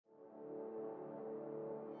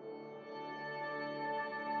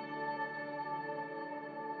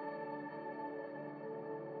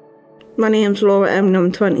My name's Laura M and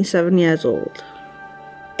I'm 27 years old.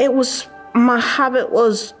 My habit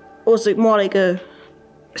was like more like a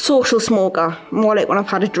social smoker, more like when I've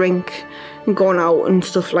had a drink and gone out and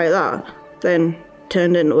stuff like that, then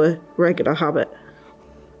turned into a regular habit.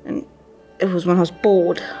 And it was when I was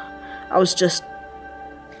bored. I was just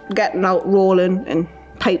getting out, rolling and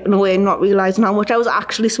piping away and not realising how much I was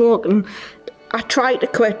actually smoking. I tried to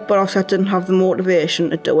quit, but also I didn't have the motivation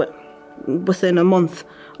to do it. Within a month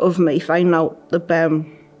of me finding out that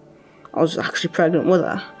I was actually pregnant with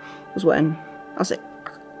her was when I was like,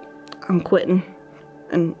 I'm quitting.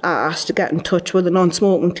 And I asked to get in touch with a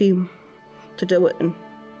non-smoking team to do it, and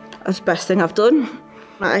that's the best thing I've done.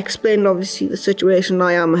 I explained obviously the situation.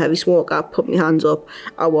 I am a heavy smoker. I put my hands up.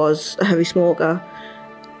 I was a heavy smoker.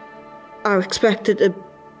 I expected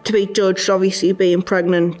to be judged, obviously, being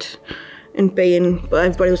pregnant and but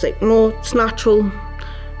everybody was like, no, it's natural.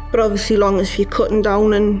 But obviously, long as you're cutting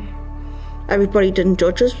down, and everybody didn't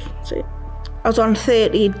judge us. So I was on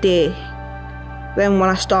 30 a day. Then when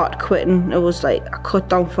I started quitting, it was like I cut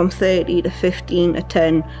down from 30 to 15 to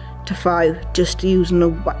 10 to 5 just to using a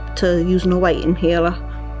white inhaler.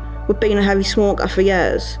 With being a heavy smoker for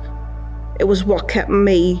years, it was what kept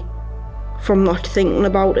me from not thinking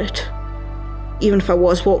about it. Even if I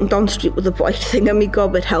was walking down the street with a white thing in my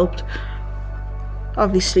gob, it helped.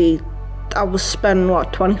 Obviously, I was spending,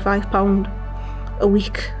 £25 a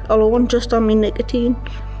week alone just on my nicotine.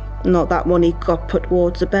 Not that money got put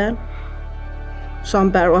towards the bed. So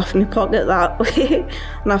I'm better off in my pocket that way.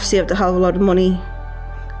 And I've saved a hell of a lot of money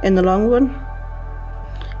in the long run.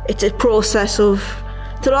 It's a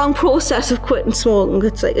long process of quitting smoking.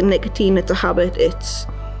 It's like a nicotine, it's a habit, it's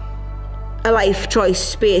a life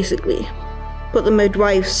choice basically. But the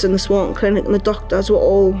midwives and the smoking clinic and the doctors were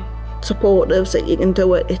all supportive, so you can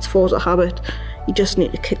do it, it's forced a habit. You just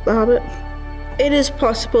need to kick the habit. It is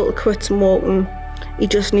possible to quit smoking. You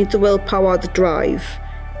just need the willpower, the drive,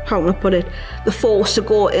 how can I put it, the force to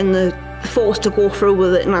go through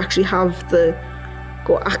with it and actually have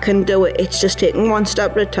I can do it. It's just taking one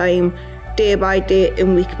step at a time, day by day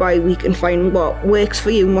and week by week, and finding what works for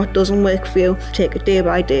you and what doesn't work for you. Take it day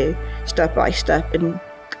by day, step by step, and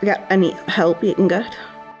get any help you can get.